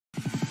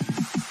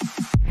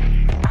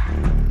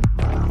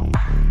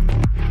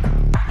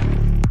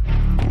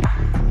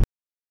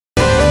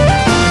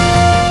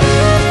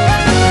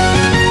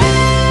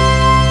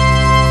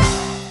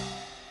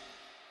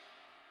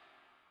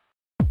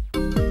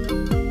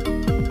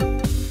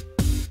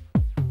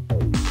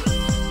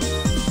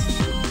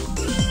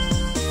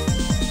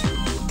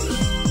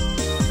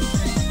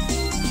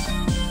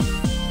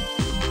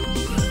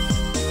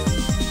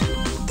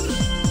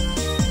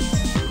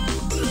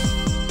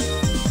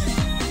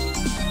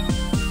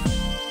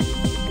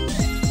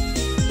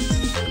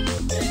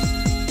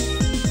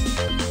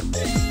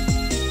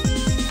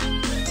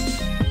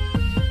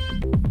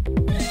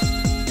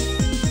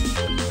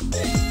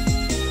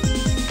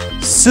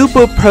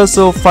Super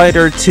Puzzle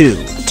Fighter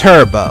 2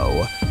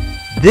 Turbo.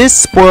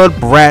 This spoiled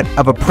brat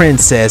of a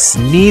princess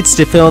needs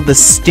to feel the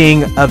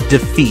sting of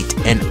defeat,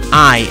 and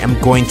I am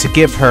going to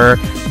give her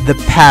the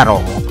paddle.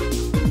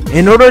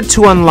 In order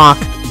to unlock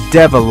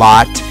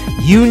Devilotte,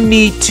 you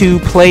need to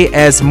play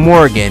as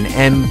Morgan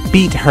and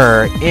beat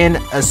her in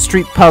a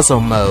street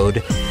puzzle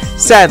mode.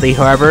 Sadly,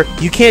 however,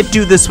 you can't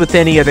do this with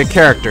any other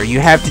character. You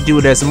have to do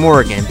it as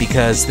Morgan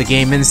because the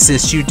game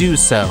insists you do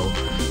so.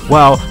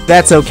 Well,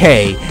 that's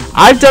okay.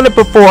 I've done it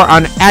before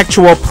on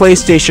actual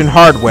PlayStation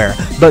hardware,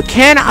 but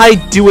can I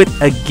do it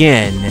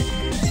again?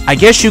 I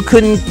guess you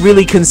couldn't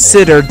really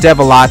consider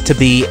Devilotte to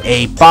be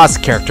a boss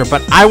character,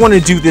 but I want to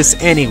do this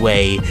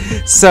anyway.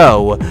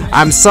 So,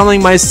 I'm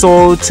selling my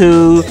soul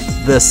to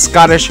the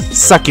Scottish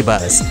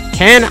succubus.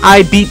 Can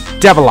I beat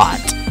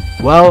Devilotte?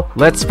 Well,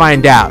 let's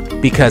find out,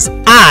 because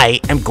I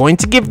am going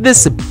to give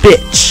this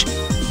bitch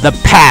the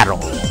paddle.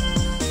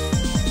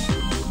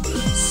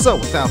 So,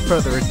 without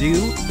further ado,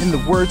 in the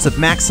words of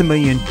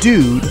Maximilian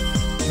Dude,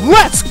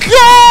 let's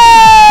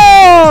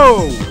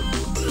go!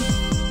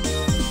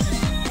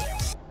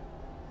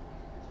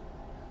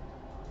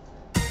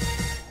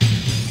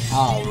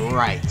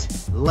 Alright,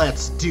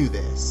 let's do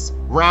this.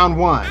 Round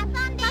 1.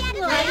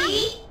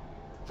 Ready?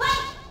 Fight!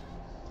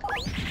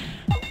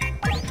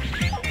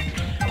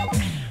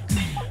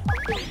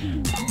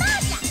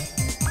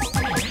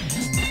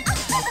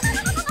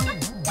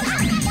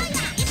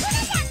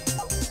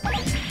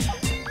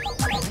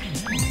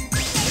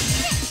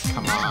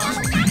 Come on.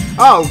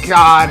 Oh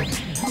god!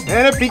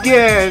 And it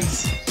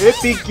begins! It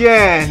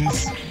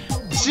begins!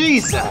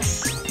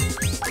 Jesus!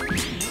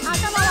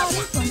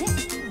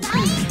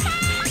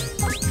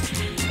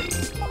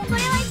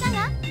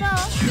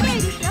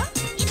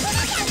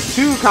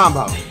 2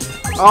 combo.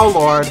 Oh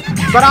lord.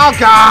 But oh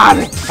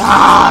god!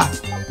 Ah!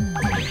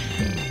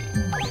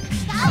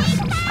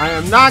 I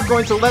am not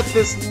going to let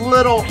this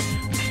little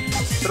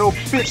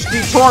bitch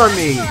detour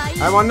me.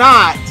 I will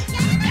not.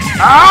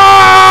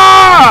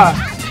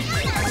 Ah!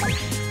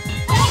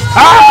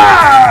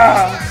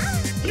 Ah!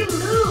 You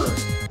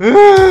lose!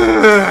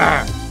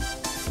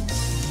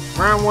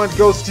 Round 1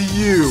 goes to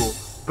you,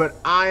 but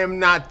I am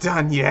not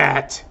done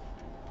yet.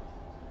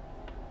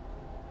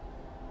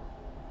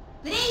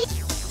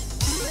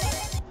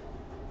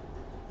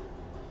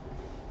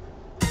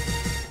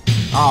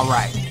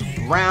 Alright,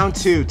 round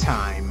 2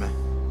 time.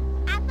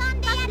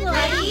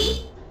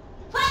 Ready?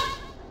 Fight!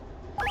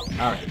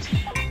 Alright,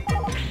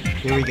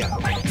 here we go.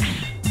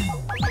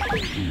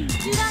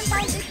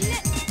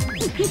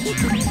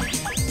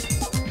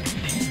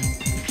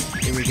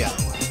 Here we go.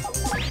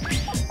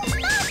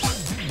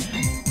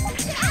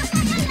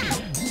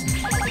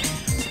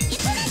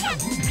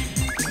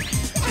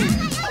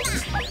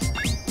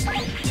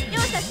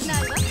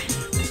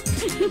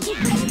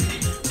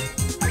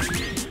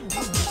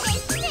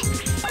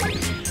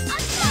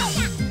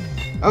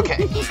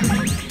 Okay.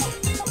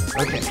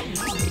 Okay.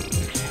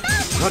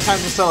 No time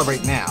to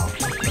celebrate now.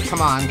 But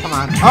come on, come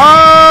on.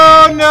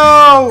 Oh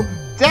no!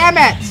 Damn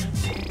it!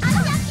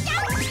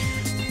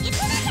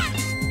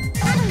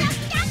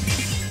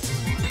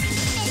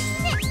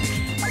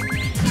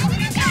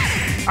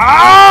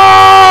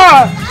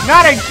 Ah!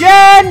 Not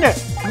again!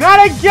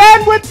 Not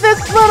again with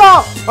this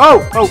little!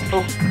 Oh!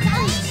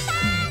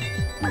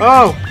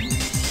 Oh!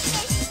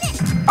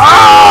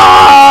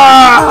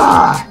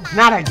 Ah!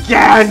 Not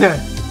again!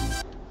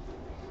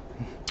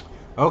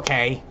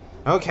 Okay,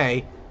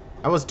 okay.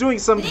 I was doing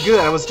some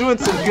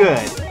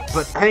good.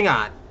 But hang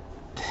on.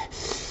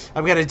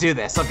 I'm gonna do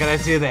this.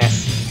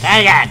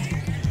 Hang on!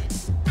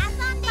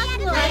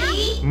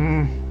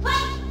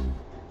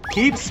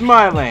 Keep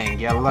smiling,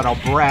 you little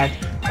brat.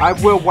 I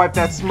will wipe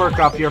that smirk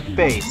off your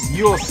face.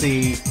 You'll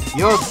see.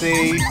 You'll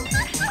see.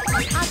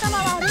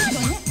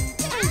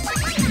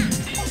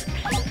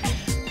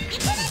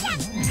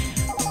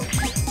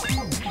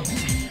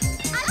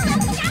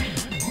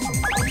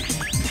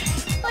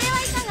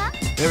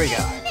 There we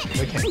go.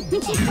 Okay.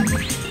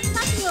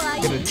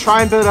 I'm gonna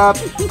try and build up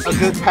a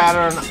good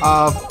pattern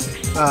of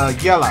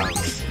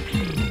yellows.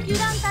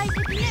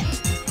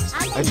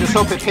 I just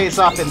hope it pays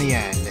off in the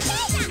end.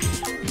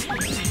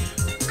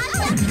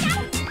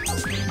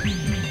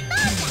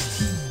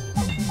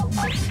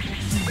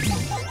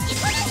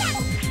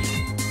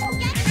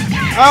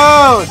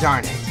 Oh,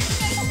 darn it.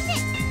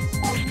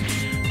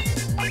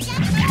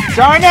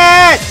 Darn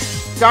it!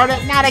 Darn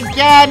it, not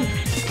again!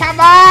 Come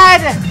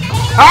on!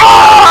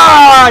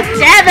 Oh,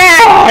 damn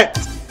it!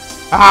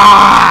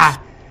 Ah!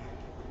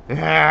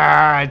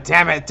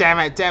 Damn it!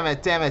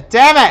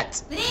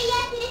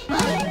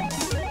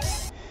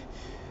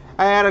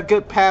 I had a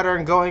good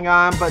pattern going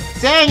on, but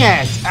dang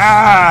it!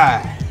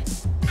 Ah!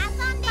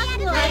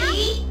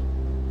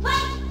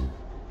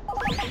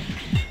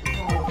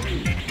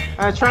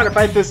 I'm trying to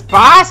fight this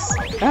boss?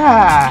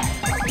 Ah!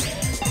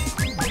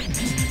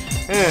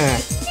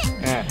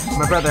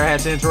 My brother had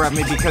to interrupt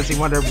me because he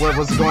wondered what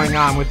was going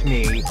on with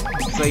me.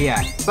 So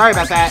yeah, sorry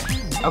about that.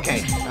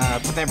 Okay,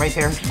 put that right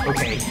there.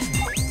 Okay.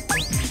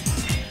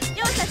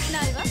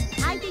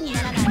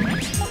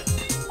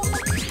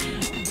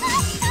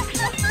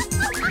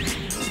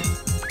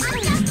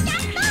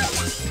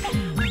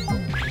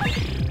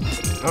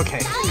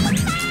 Okay.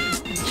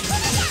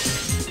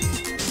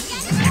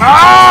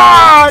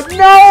 Ah!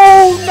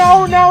 No!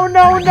 No, no,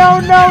 no, no,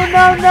 no,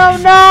 no, no,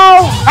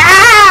 no!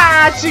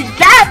 Ah! She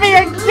got me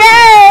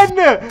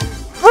again!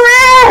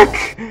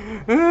 Frick!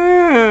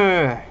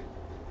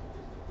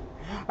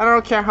 I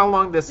don't care how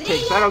long this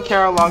takes. I don't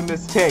care how long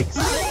this takes.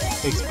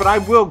 But I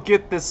will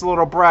get this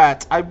little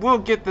brat. I will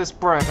get this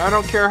brat. I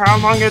don't care how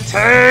long it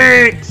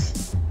takes!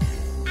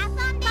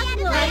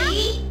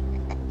 Ready?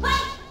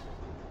 Fight!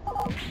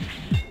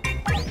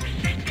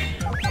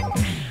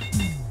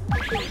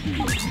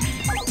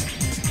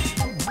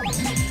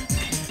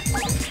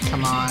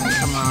 Come on,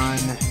 come on.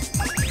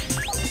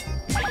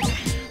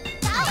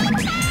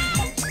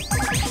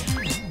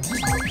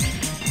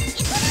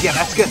 Yeah,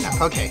 that's good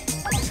enough. Okay.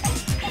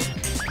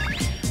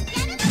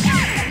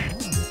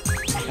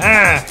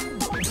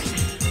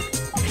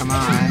 Come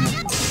on.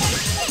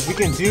 We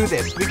can do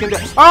this. We can do.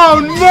 Oh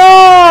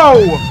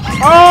no!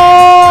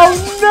 Oh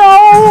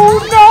no!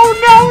 No!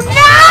 No!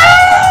 No!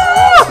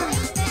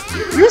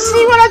 You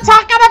see what I'm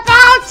talking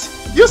about?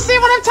 You see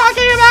what I'm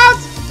talking about?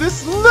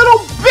 This little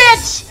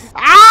bitch!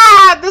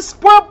 Ah! This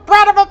spoiled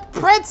brat of a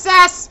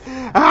princess!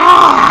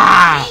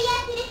 Ah!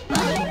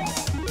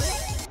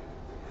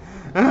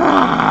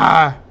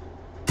 Ah!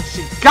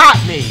 She got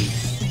me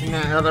in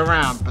that other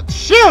round, but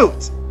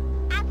shoot!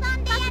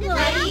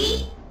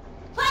 Ready?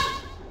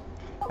 Fight!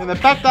 And the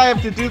fact that I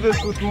have to do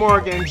this with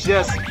Morgan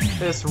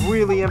this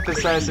really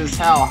emphasizes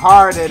how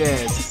hard it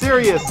is.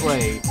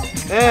 Seriously.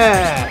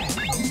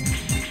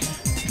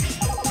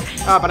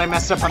 Oh, but I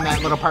messed up on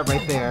that little part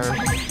right there.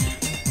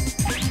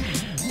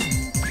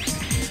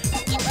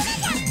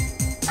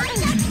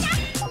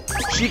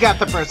 She got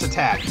the first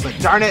attack, but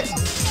darn it,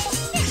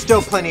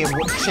 still plenty of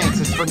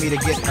chances for me to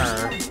get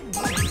her.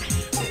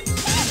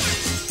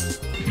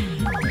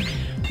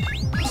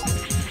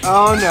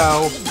 Oh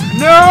no.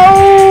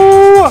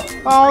 No!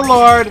 Oh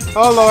Lord,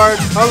 oh Lord,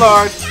 oh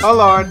Lord, oh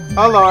Lord,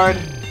 oh Lord.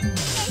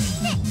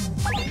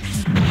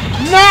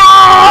 No!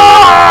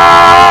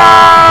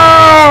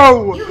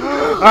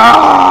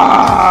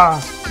 Ah!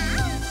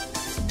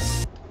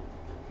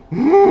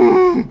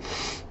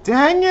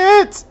 Dang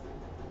it!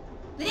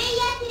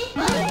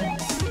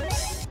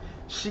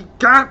 She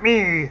got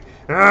me!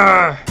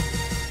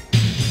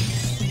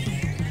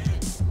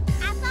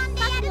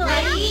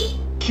 Ready?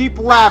 Keep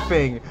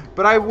laughing,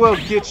 but I will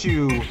get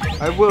you.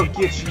 I will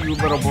get you, you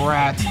little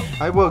brat.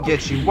 I will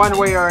get you, one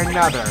way or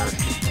another.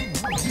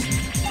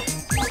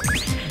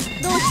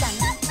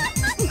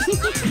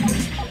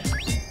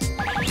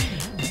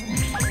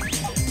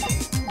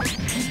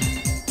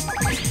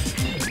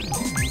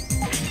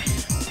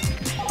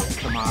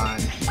 Come on.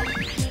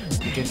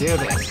 We can do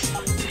this.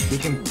 We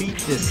can beat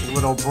this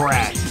little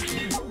brat.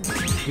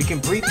 We can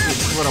beat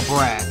this little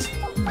brat.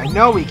 I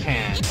know we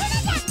can.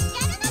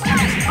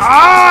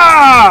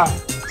 Ah!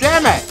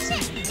 Damn it!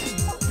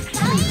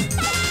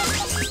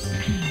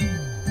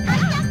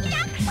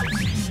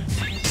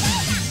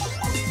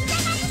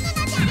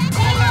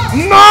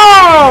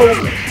 No!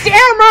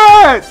 Damn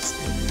it!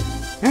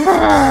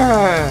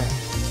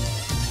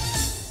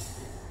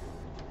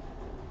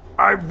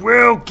 I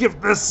will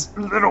give this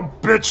little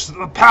bitch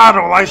the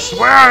paddle. I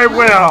swear I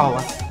will.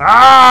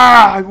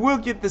 Ah! I will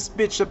give this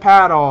bitch a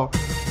paddle.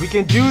 We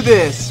can do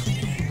this.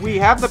 We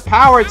have the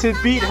power to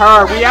beat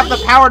her. We have the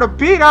power to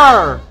beat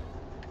her.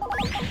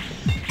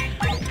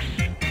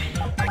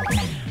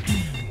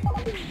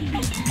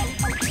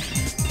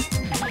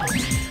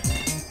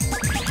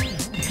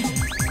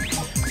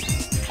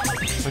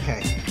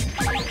 Okay.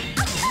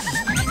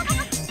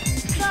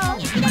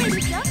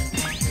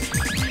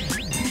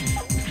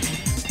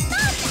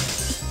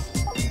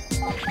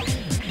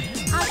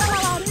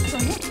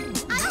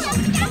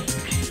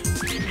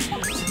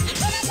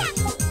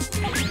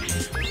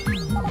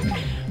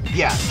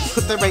 Yeah,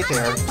 put that right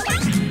there.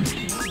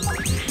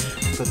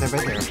 Put that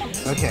right there.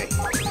 Okay.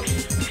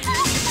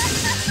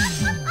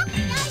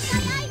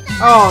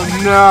 Oh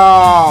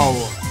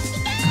no!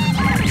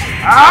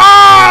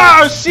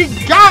 Ah! She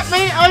got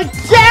me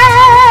again!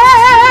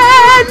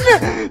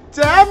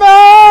 Damn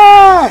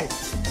it!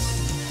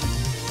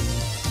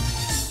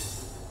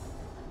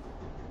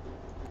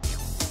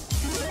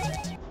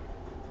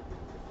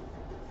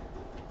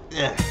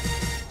 Ugh.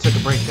 Took a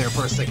break there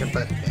for a second,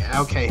 but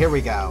okay, here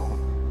we go.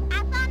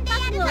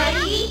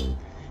 Ready?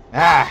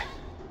 Ah!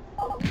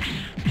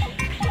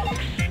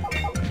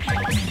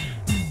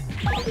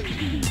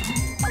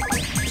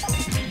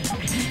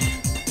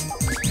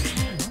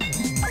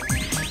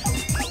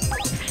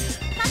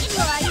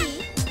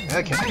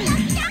 Okay.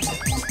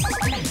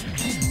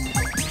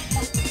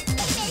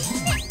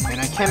 And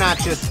I cannot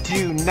just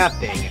do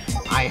nothing.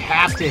 I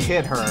have to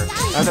hit her.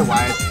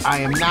 Otherwise, I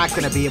am not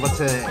going to be able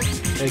to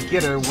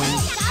get her when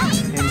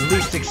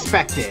least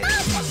expected.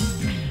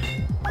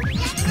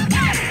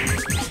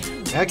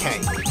 Okay.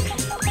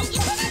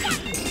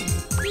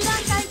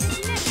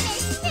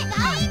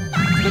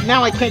 But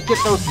now I can't get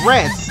those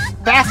reds.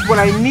 That's what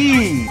I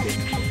need.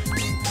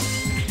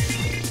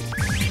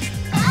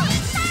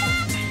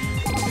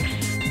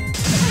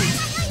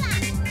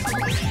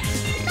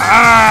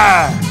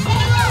 Ah!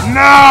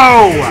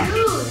 No!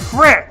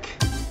 Frick!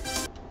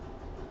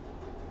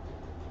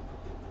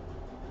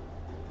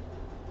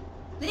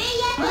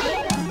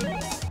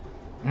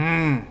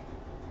 Hmm.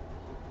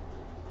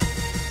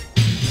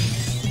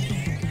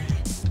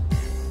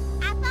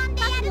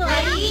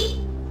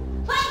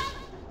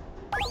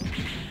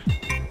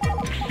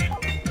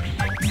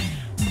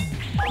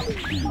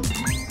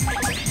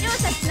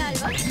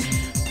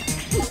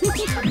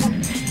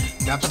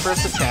 Got the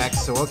first attack,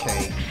 so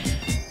okay.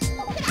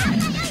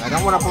 I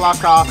don't want to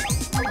block off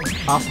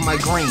my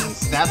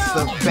greens. That's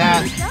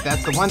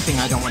the one thing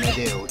I don't want to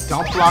do.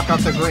 Don't block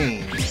off the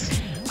greens.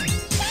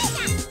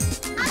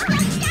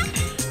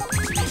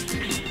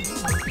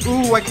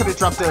 Ooh, I could have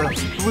dropped the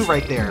blue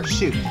right there.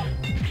 Shoot.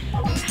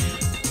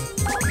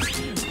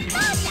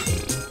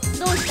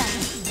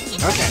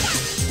 Okay.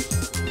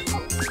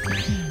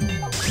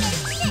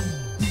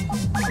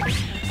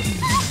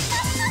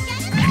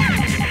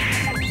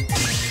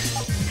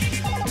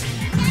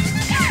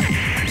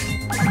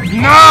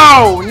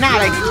 No!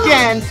 Not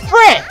again!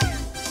 Frick!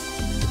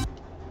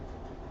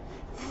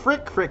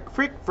 Frick, frick,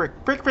 frick, frick,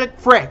 frick, frick,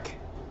 frick!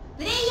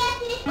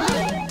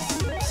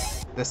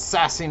 The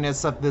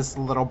sassiness of this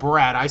little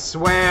brat, I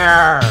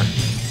swear!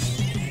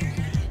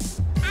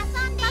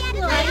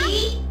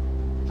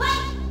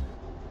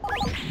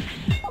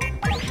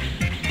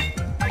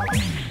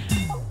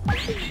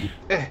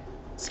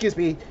 Excuse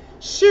me.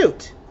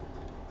 Shoot!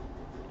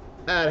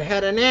 I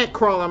had an ant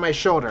crawl on my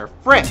shoulder.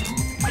 Frick!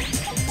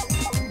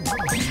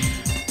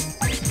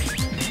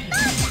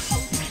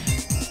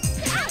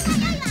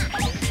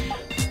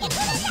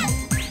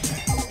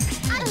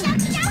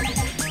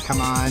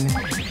 Come on.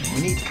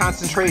 We need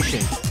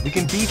concentration. We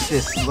can beat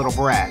this little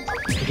brat.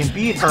 We can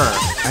beat her.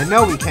 I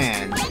know we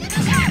can.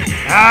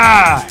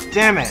 Ah!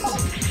 Damn it!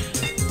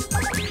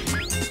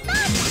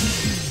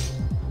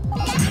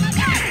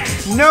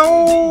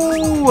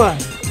 No!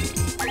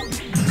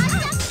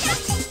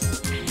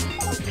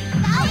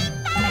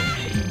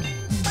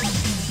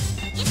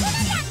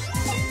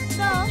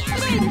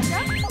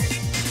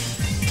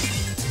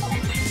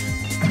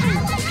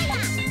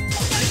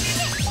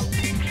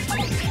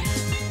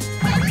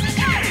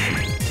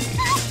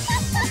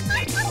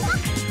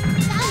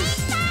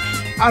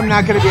 I'm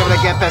not gonna be able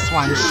to get this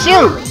one.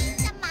 Shoot!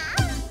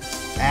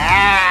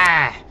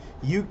 Ah!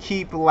 You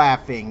keep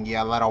laughing,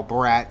 you little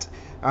brat.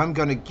 I'm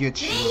gonna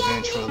get you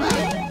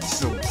eventually.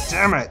 So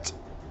damn it!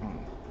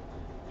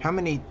 How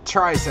many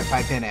tries have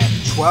I been at?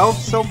 12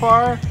 so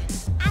far?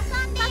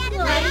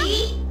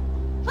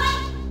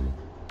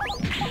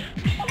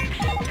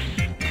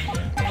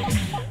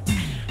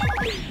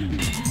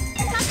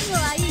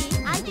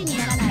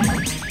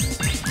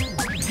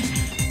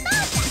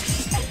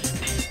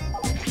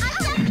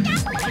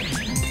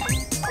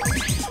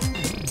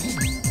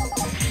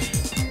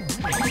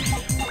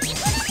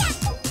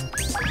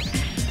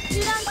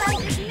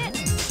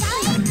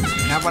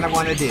 Not what I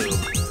want to do,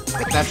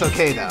 but that's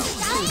okay though.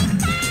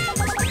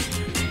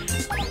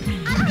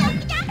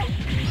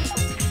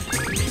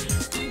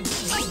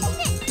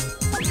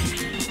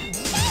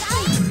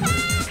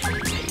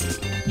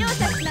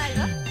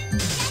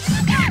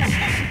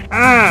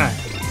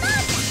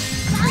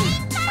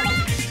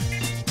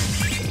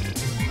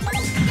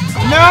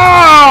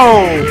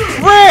 No!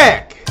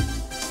 Frick!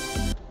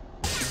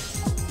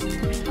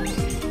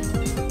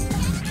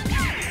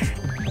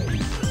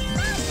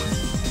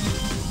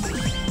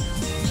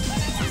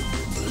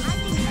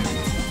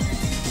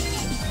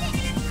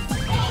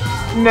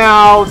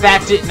 No,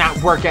 that did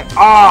not work at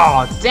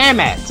all. Damn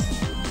it!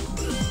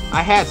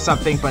 I had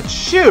something, but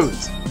shoot!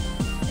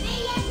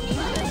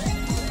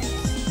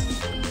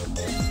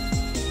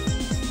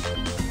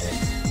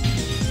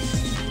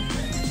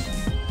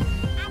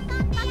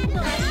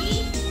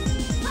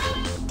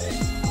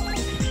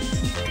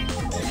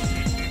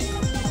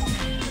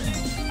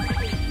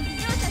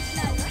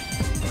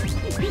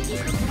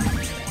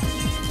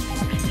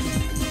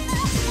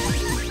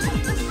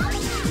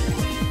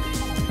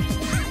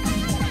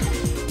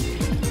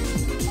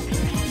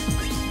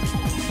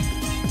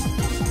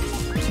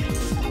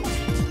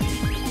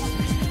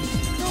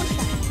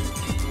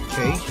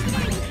 Okay.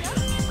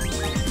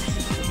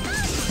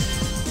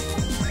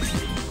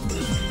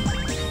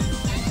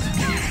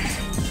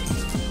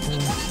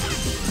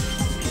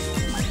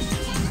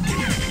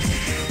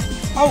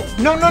 Oh,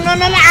 no, no, no, no,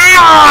 no!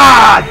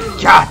 Ah!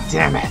 God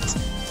damn it!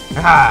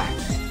 Ah.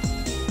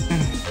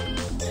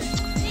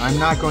 I'm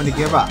not going to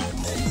give up.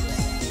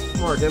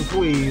 Morgan,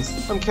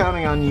 please. I'm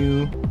counting on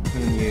you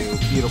and you,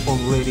 beautiful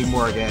Lady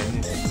Morgan.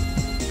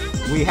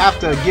 We have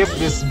to give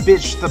this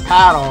bitch the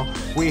paddle.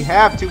 We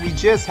have to. We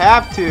just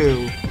have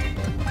to.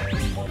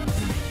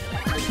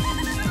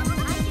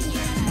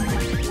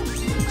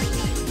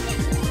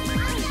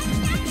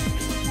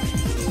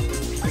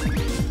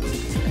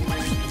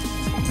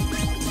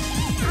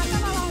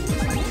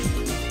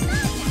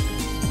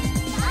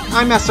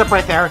 I messed up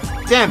right there.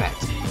 Damn it.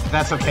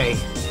 That's okay.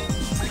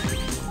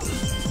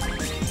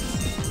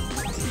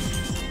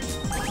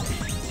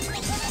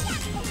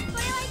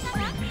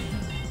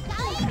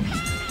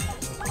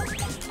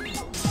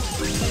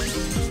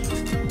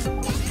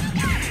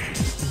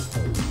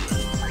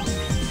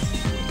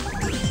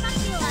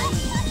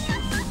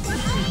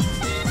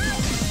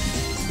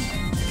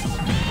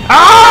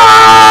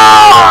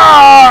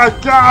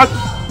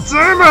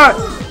 damn it!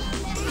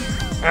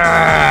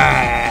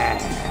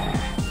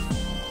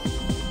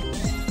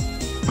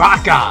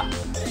 Baka!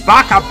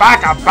 Baka,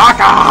 baka,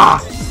 baka!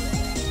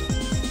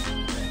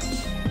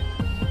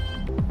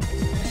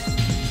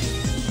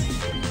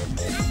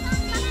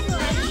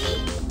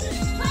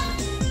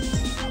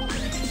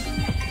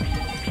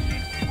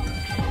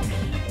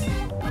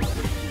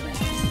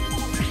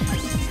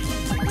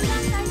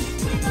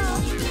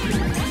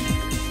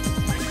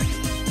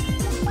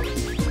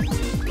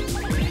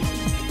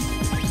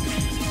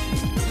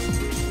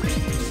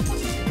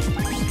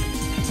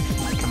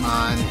 Come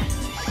on.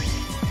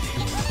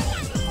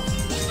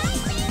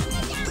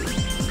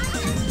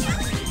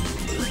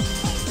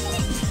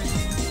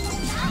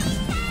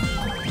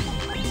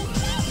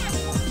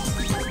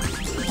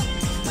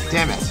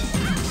 Damn it.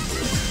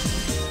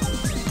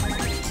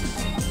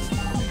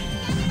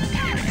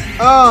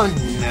 Oh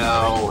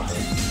no.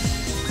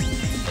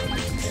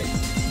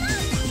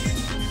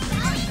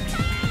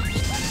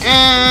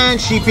 And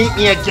she beat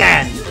me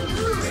again.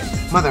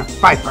 Mother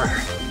Viper.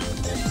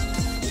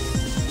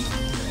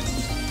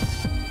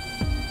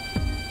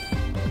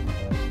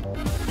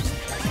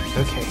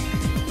 Okay.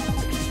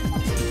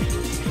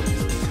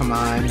 Come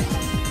on.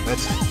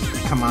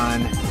 Come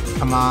on.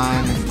 Come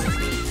on.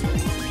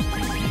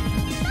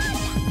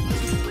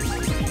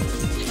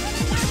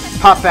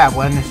 Pop that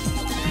one.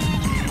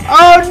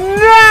 Oh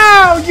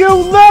no! You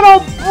little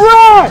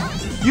brat!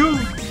 You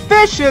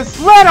vicious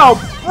little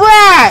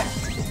brat!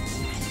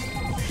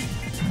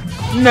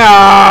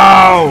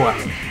 No!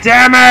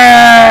 Damn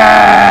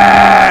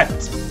it!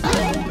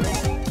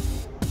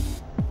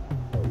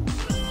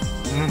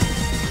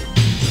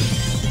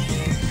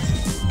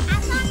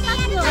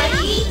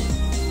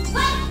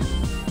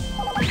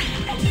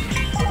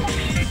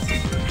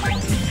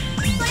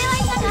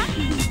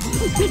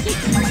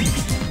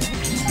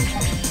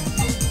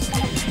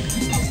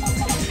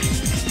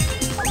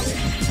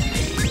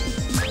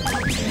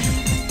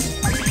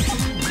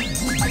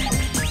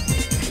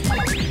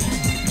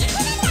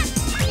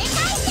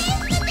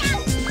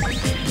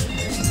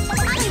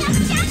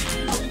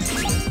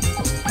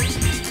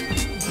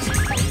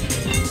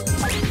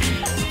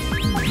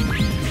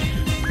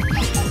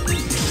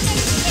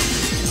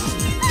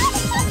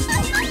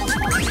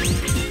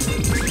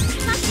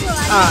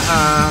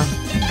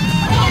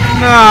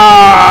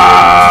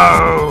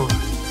 No!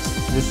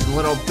 This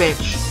little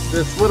bitch.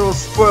 This little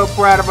spoiled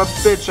brat of a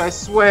bitch, I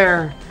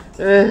swear.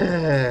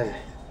 Ugh.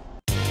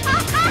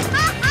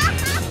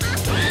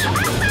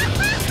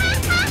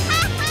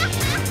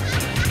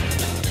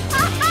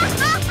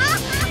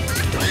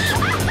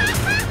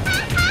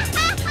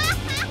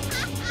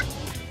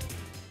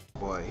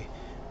 Boy,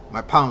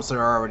 my palms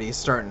are already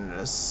starting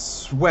to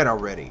sweat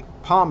already.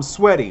 Palms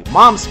sweaty.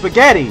 Mom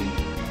spaghetti!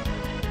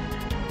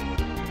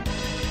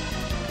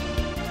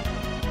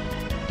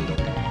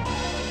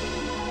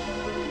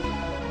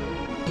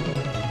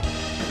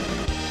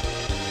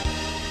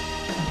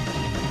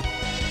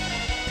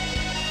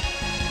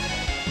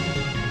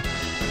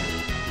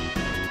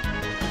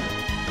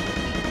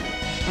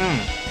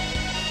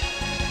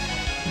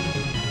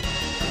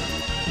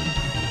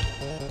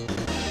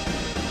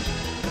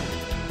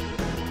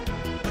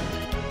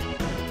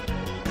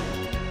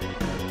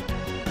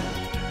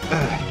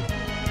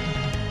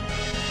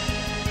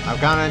 I've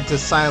gone into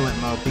silent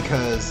mode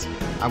because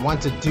I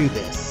want to do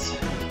this.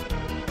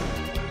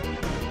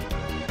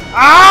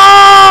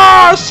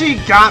 Ah! She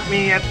got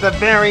me at the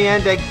very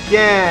end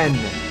again!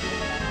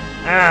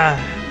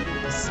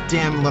 This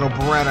damn little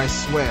brat, I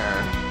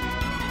swear.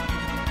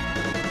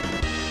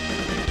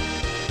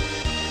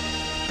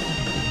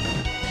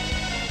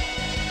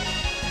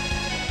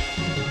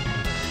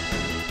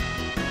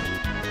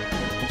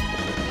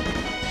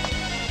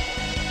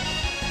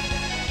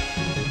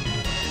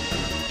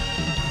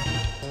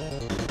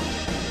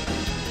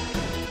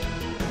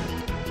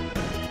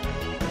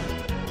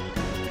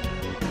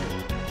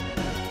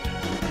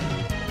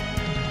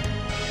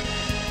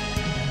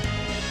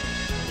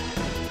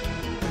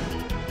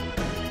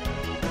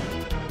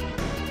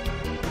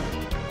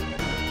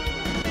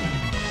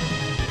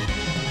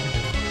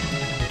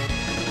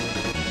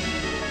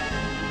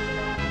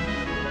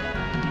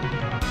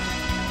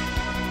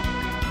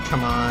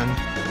 Come on.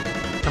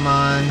 Come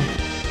on.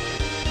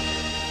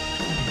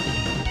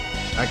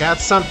 I got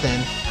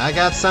something. I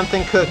got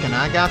something cooking.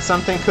 I got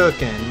something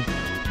cooking.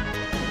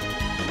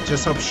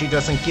 Just hope she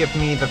doesn't give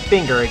me the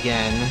finger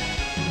again.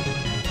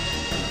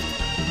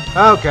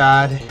 Oh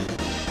God.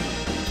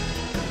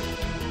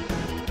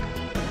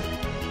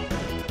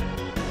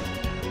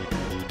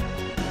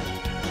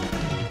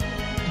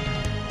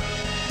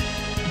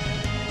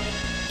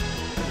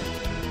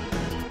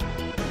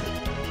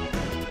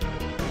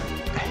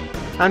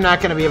 I'm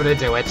not gonna be able to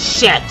do it.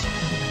 Shit!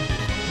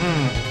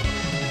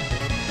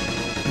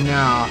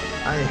 No,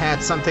 I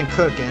had something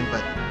cooking,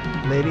 but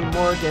Lady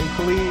Morgan,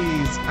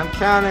 please, I'm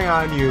counting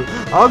on you.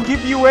 I'll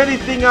give you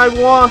anything I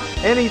want,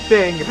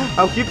 anything.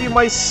 I'll give you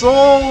my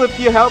soul if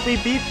you help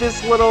me beat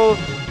this little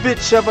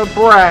bitch of a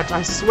brat,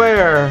 I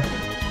swear.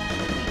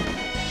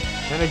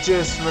 And And I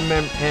just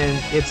remember,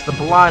 and it's the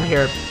blonde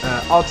hair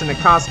alternate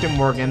costume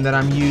Morgan that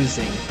I'm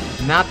using,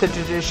 not the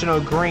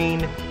traditional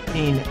green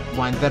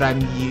one that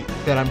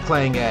I'm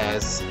playing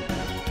as.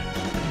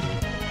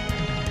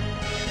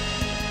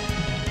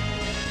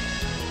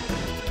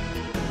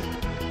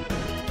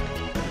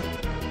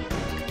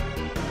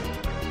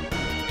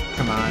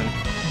 Come on.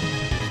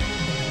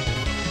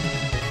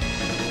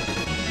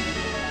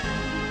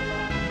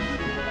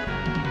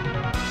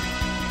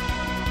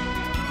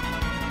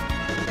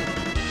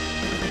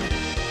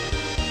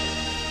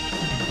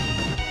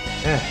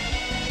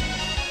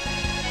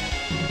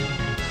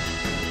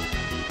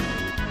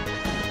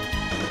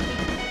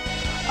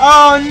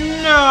 Oh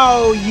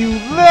no, you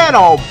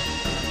little...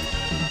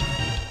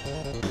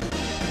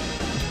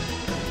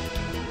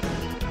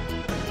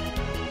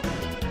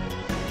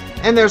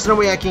 And there's no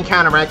way I can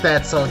counteract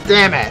that, so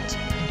damn it!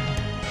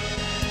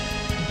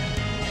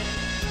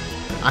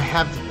 I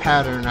have the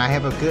pattern, I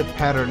have a good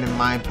pattern in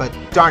mind, but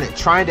darn it,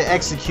 trying to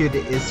execute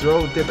it is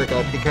so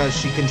difficult because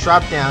she can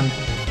drop down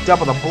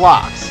double the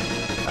blocks.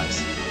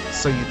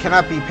 So you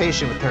cannot be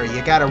patient with her,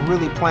 you gotta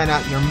really plan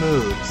out your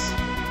moves.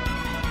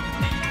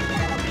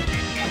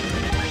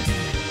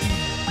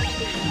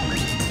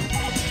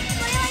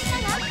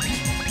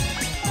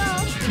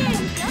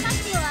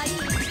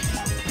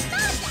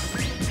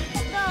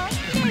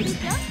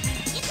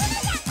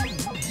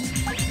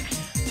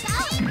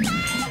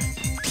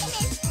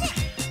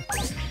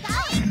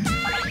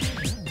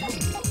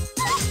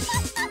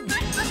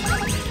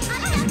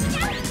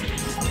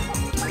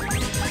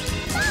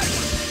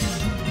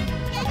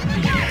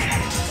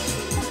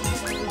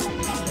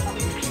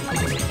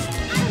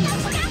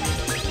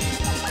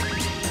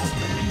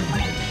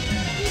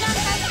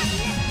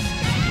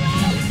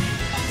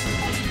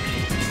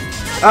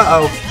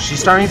 Uh-oh, she's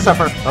starting to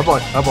suffer. Oh boy,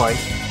 oh boy.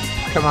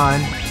 Come on.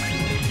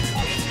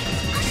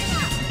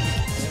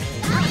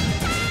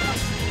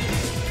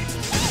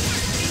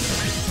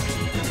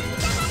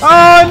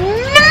 Oh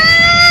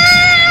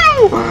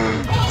no!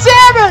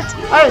 Damn it!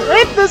 I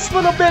hate this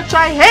little bitch!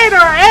 I hate her!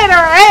 I hate her!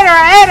 I hate her!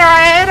 I hate her!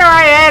 I hate her!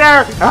 I hate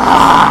her!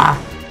 Ah!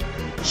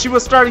 She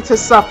was starting to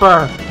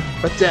suffer.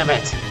 But damn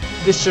it.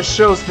 This just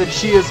shows that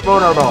she is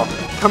vulnerable.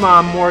 Come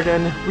on,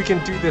 Morgan. We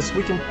can do this.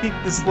 We can beat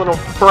this little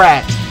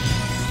brat.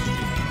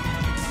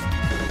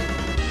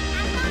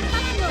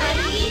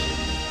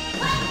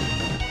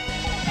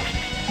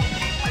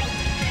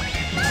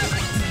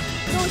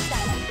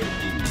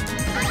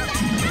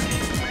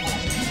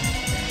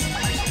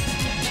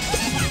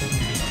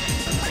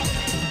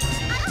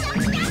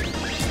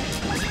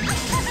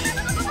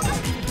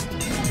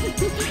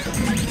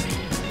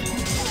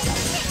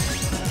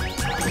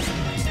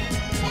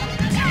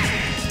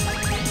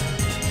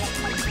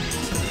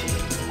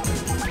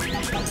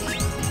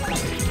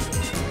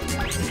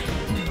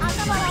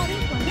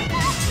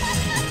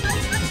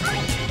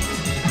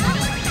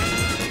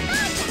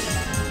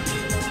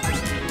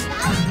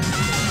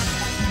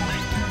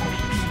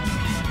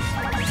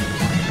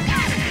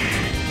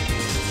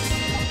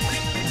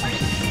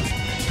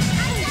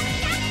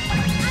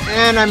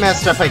 And I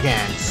messed up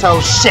again,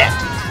 so shit!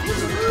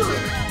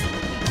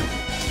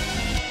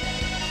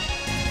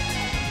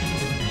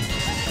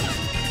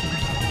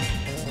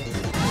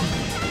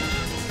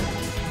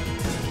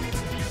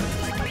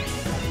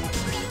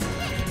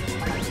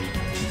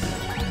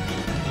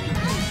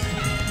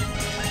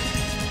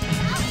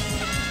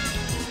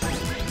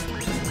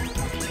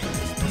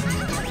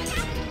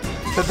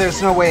 But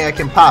there's no way I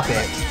can pop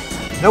it.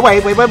 No,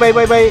 wait.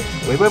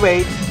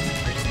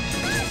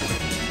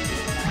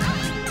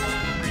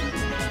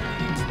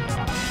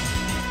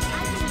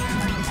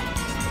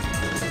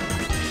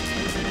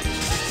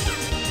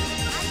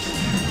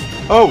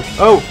 Oh!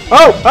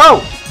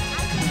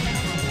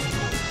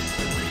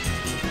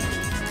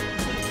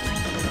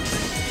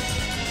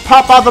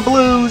 Pop all the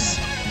blues!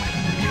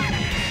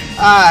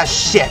 Ah,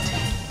 shit.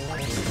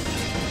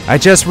 I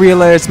just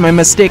realized my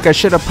mistake. I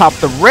should have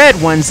popped the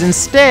red ones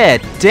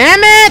instead.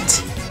 Damn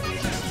it!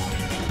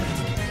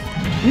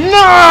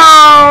 No!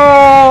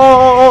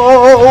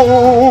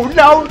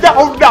 No!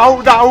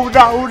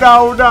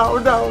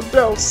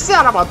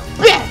 Son of a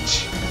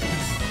bitch!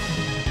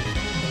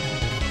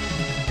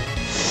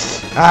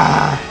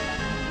 Ah,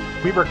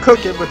 we were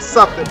cooking with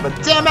something, but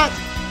damn it!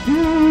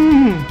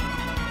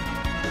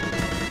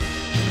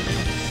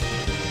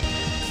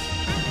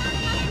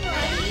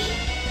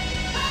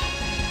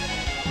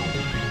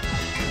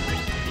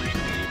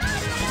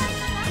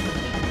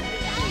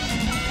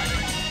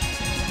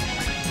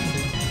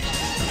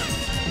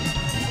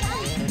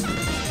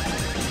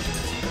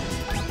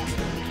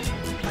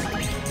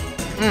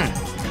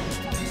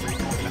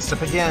 Messed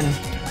up again.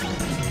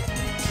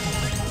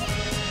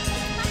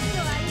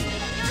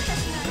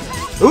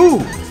 Ooh!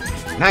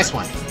 Nice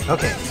one.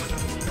 Okay.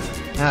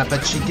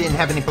 But she didn't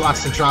have any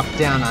blocks to drop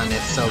down on it,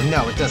 so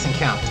no, it doesn't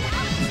count.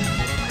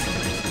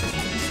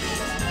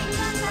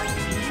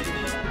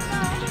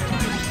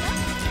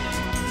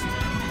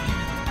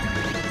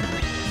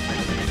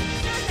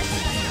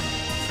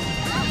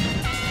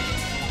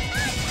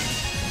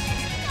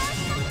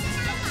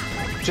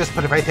 Just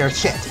put it right there.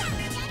 Shit.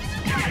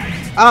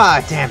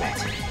 Ah, damn it.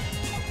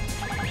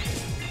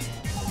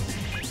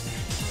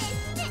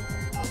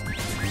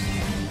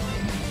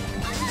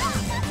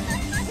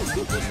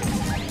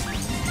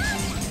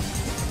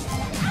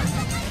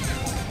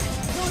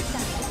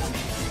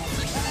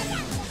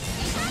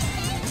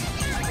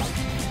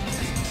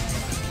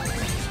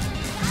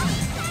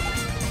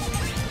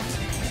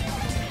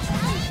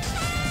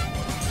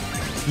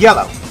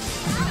 Yellow.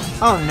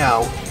 Oh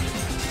no.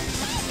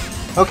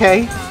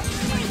 Okay.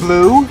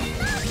 Blue.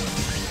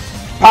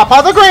 Pop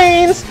all the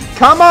greens!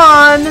 Come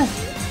on!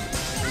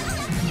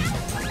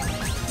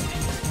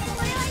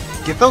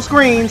 Get those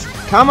greens!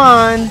 Come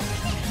on!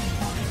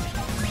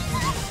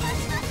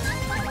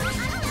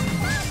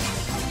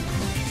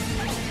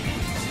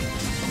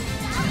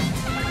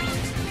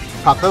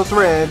 Pop those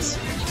reds.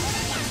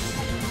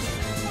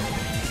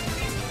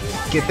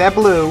 Get that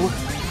blue.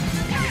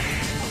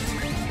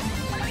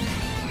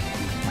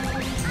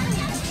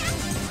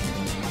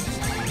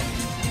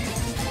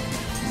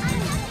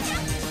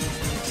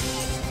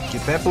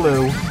 Get that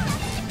blue.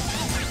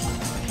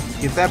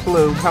 Get that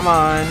blue, come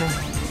on.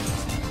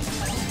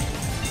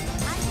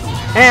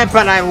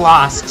 But I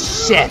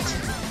lost. Shit.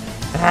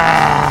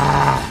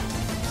 Ah.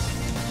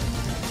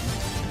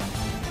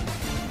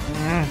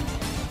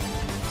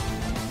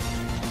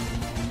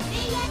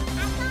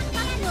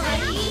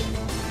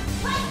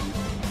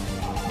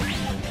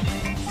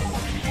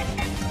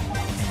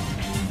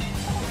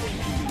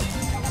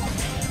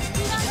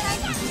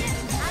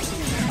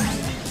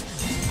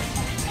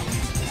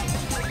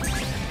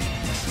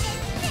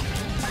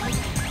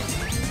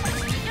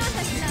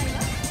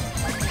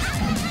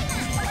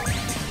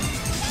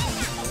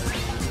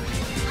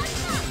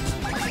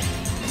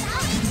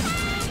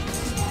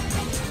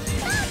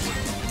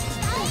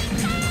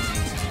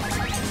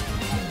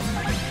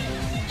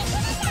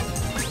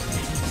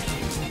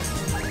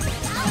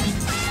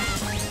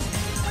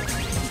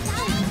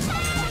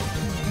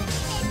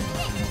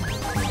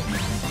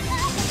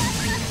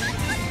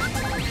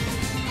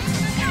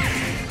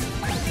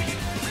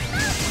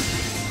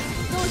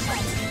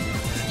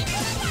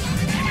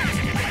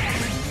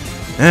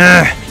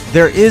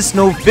 There is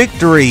no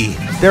victory.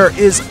 There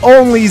is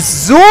only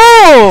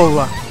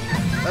Zool!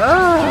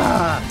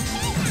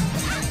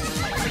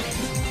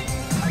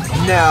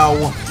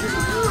 No.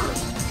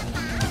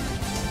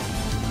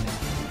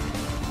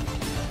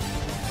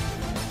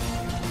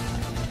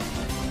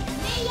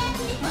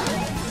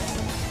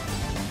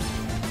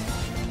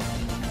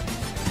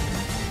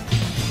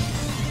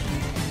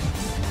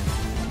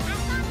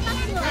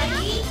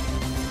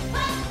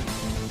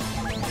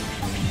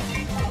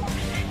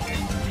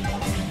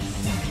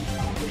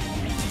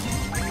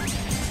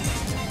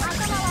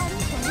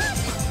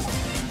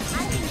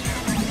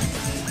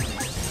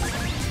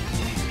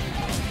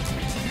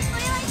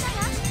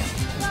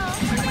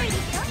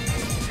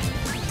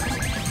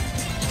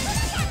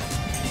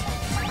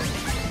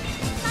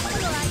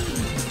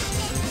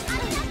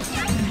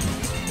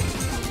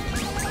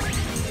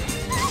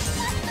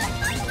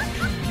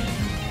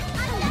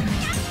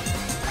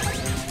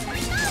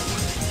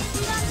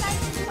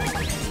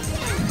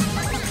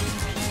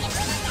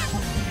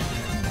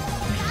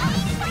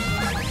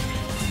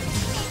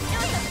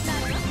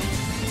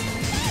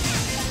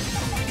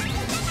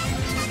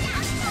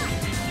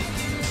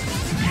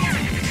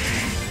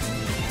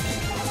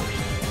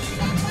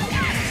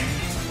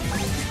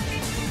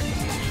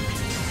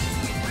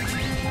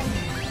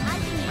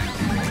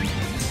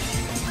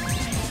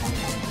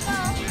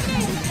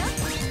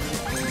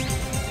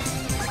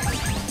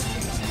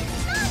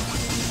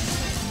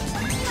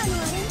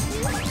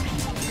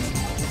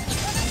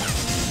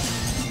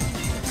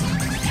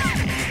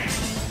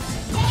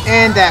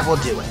 And that will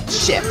do it.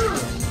 Shit.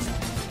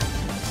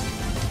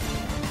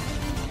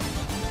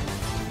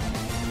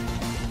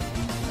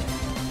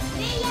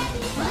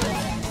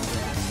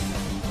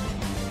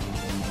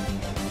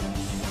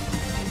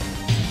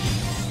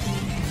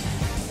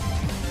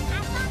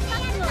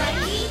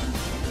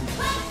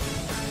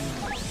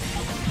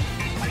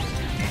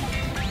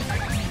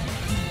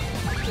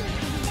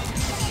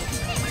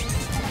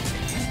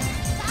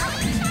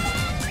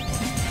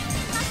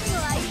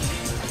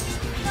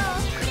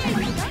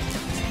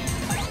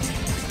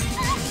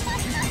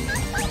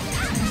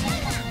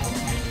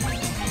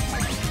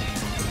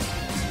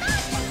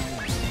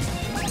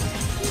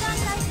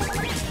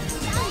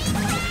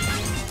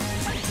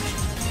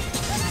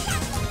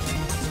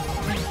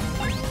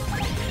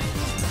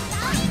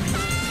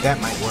 That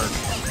might work.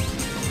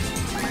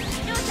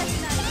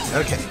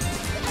 Okay.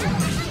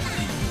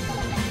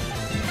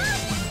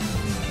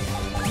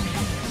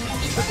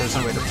 But there's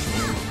no way to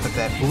put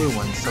that blue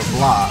one, so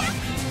blah.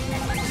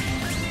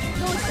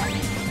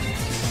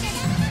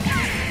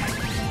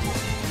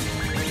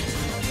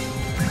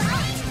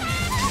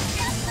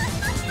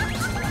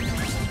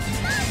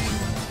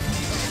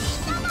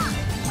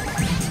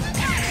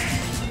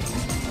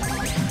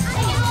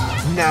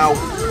 No.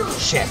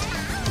 Shit.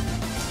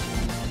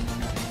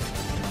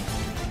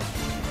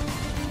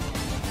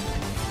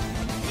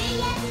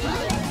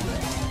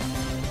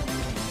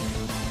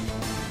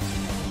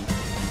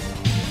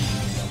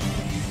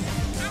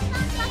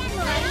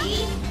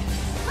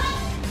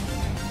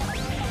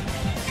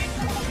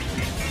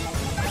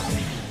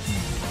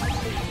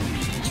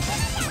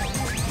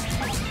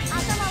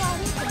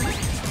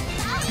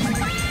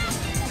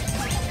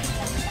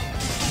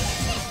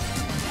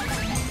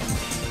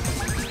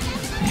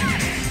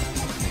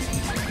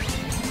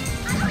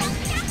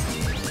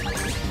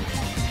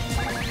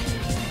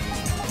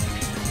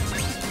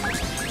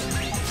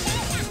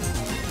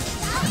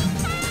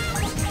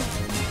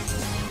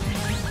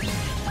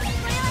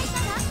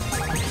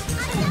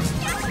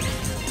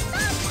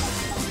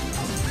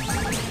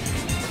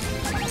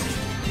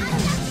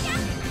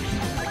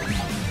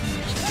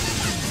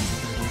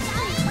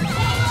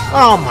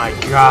 Oh my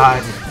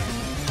god.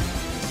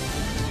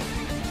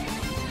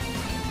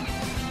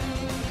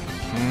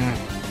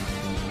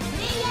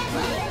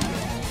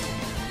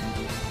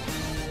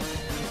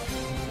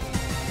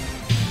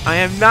 I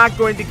am not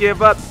going to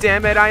give up,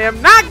 damn it. I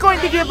am not going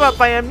to give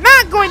up. I am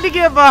not going to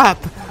give up.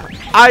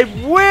 I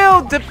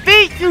will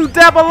defeat you,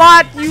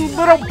 Devilotte, you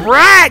little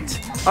brat.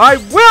 I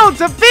will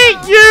defeat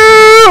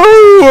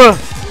you.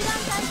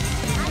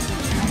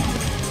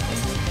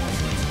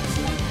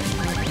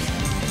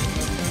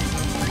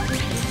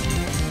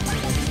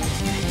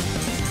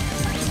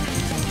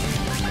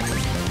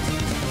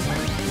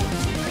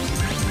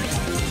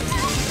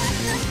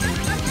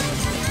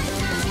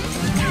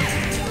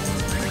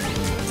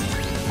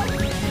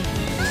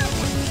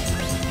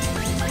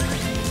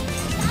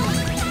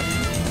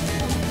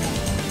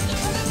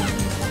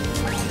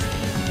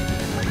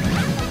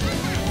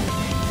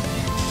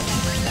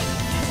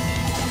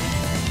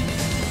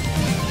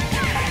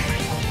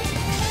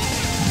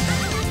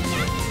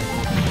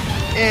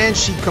 And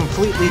she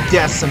completely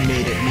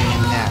decimated me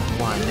in that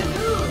one.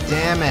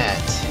 Damn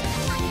it.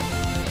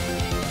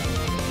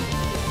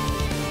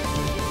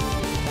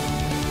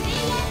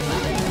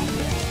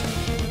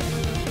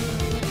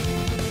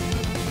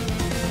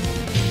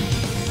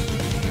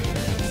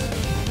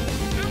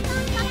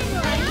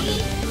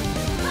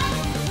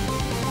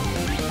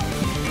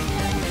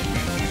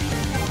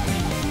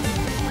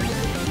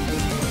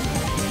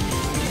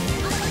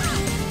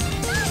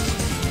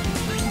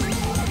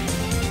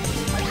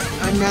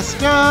 I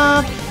messed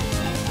up.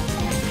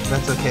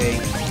 That's okay. I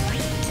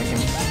can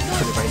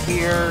put it right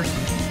here.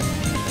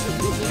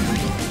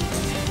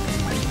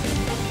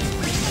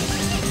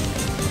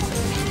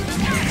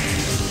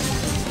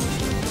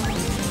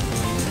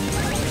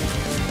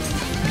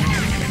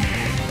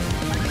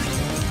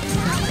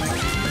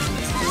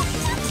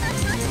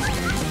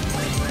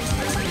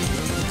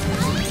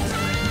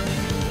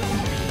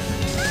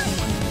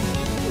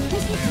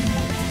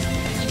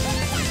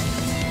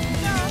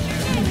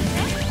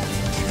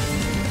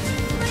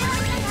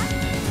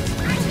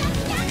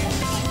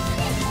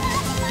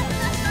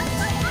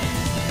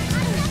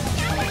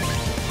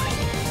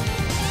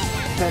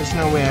 There's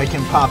no way I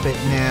can pop it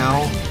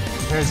now.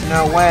 There's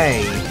no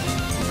way.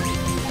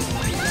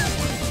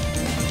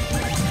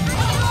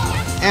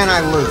 And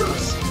I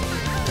lose.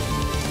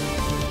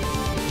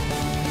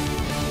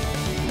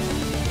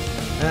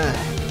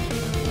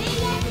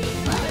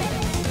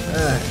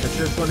 I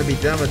just want to be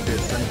done with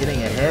this. I'm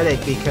getting a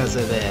headache because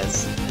of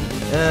this.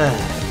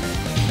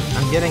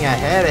 I'm getting a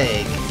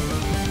headache.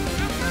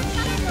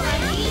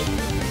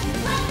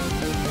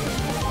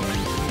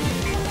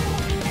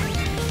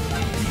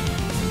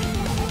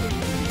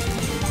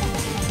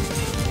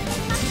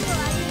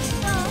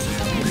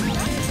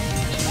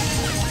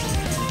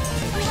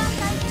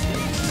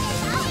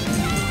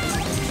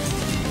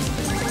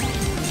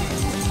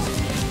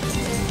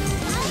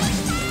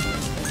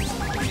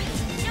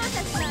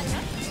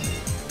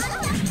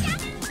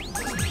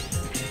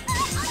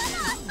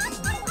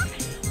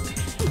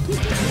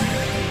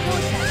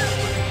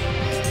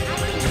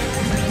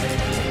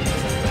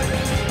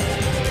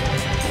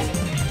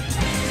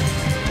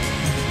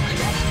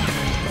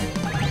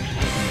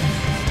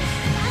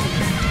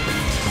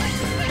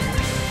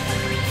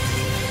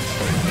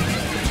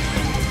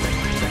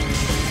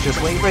 Just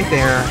wait right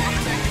there.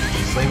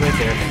 Just wait right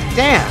there.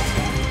 Damn!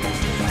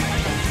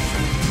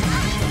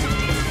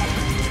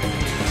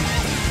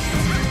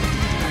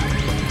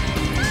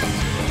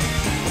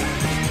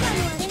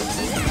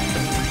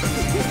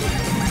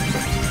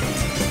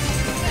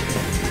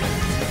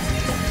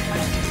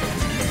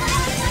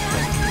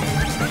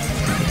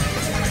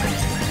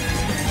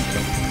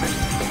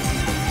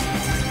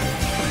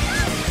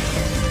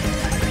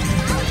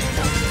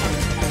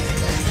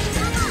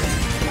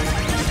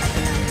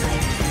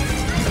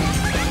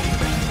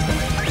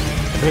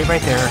 Wait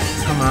right there.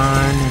 Come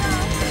on.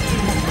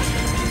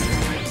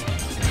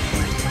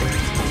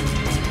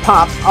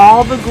 Pop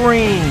all the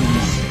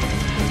greens.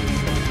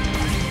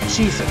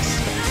 Jesus.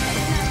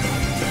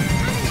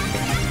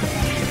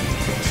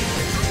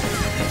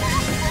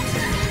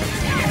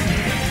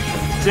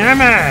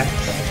 Damn it!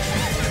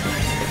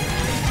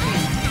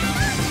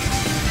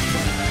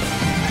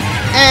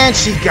 And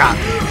she got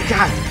me.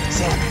 God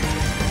damn it.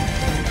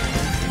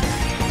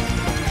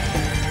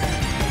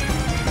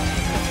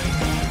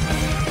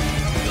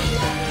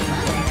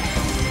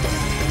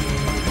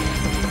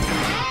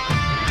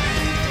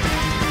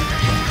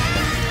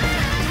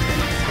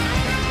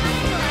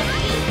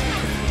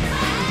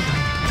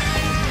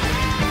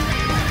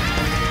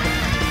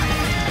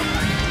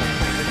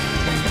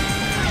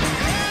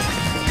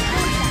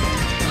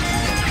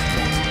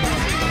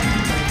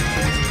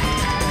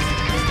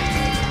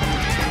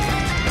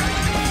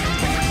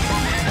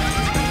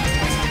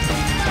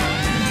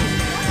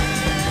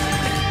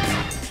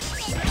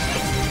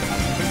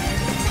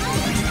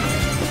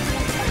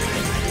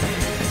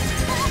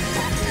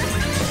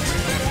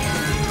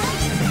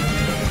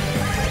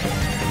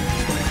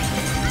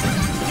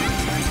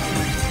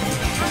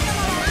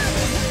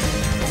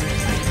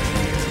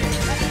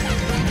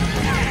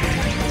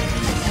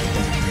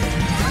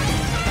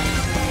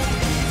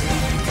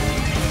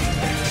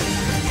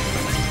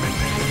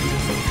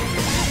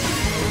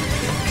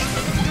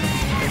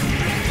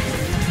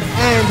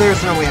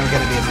 there's no way I'm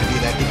gonna be able to do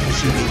that because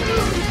she beat me.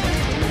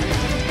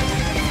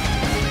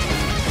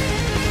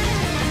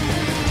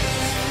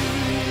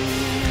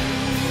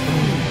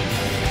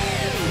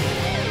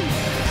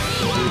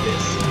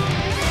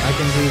 I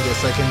can do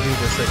this, I can do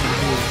this, I can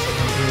do this, I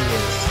can do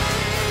this.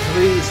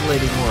 Please,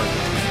 Lady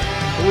Morgan.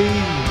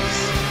 Please.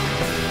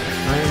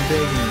 I am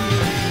begging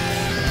you.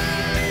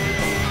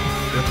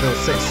 With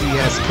those sexy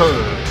ass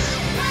curves.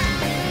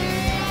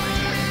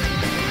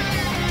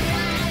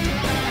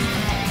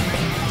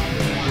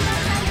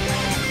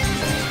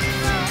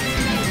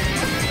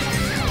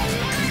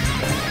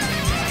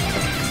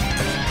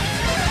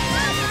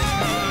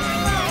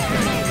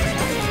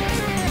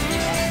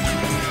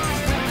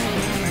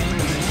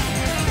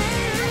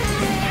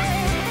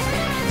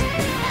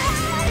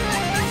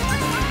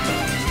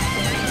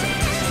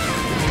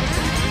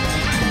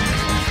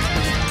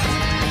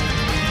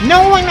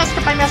 No, I messed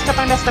up, I messed up,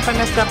 I messed up, I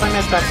messed up, I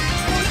messed up.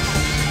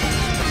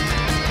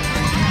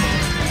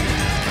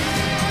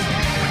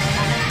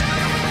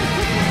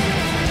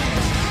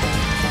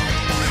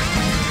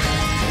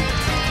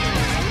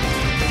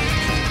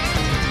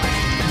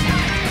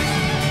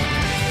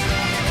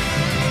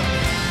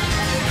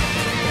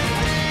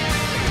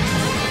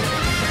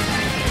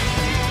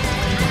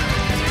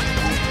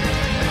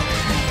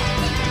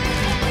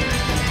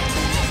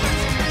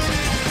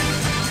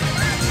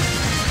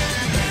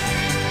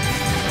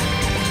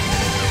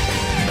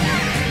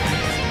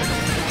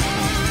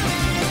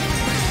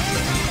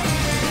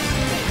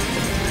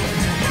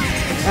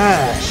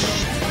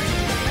 Ash.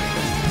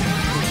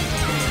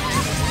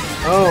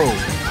 Oh.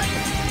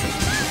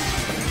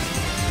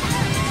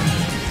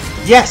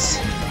 Yes!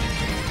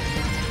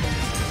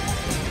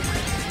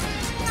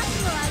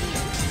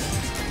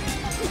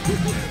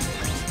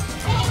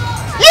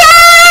 Yes!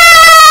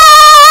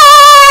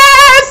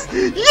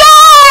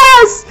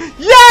 Yes!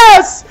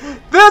 Yes!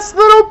 This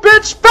little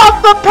bitch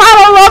felt the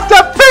power of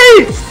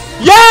defeat!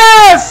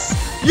 Yes!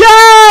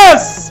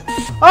 Yes!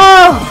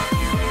 Oh!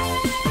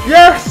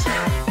 Yes!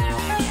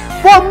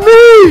 For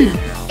me,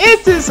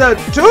 it is a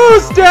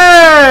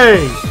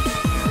Tuesday!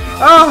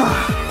 Oh,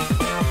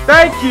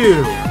 thank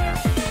you!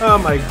 Oh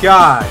my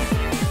god.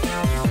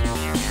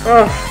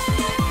 Oh.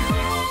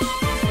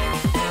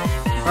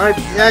 I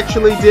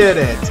actually did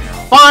it.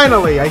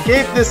 Finally, I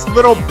gave this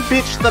little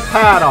bitch the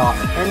paddle.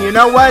 And you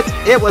know what?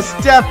 It was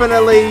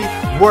definitely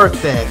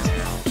worth it.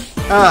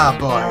 Oh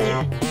boy.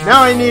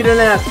 Now I need an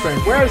aspirin.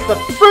 Where's the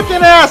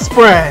freaking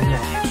aspirin?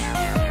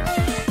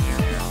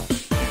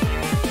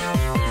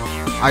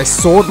 I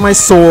sold my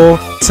soul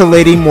to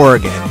Lady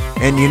Morgan,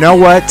 and you know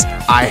what?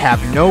 I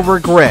have no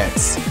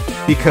regrets,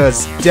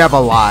 because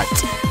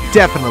Devilotte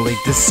definitely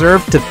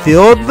deserved to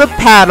feel the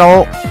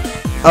paddle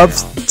of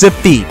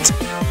defeat,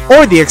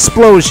 or the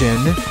explosion.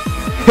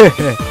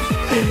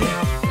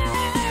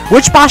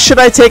 Which boss should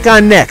I take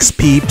on next,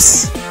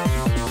 peeps?